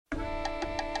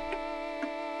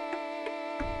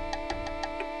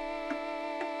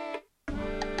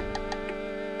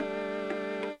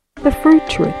The fruit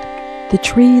tree, the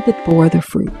tree that bore the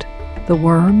fruit, the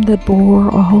worm that bore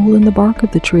a hole in the bark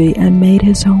of the tree and made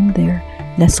his home there,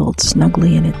 nestled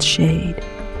snugly in its shade.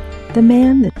 The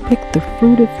man that picked the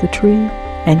fruit of the tree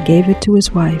and gave it to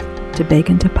his wife to bake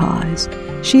into pies,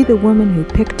 she the woman who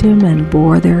picked him and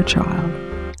bore their child.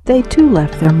 They too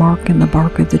left their mark in the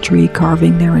bark of the tree,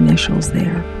 carving their initials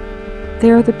there. They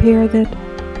are the pair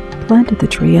that planted the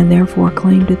tree and therefore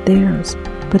claimed it theirs,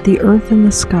 but the earth and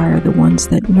the sky are the ones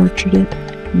that nurtured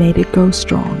it, made it go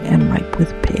strong and ripe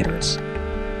with pears.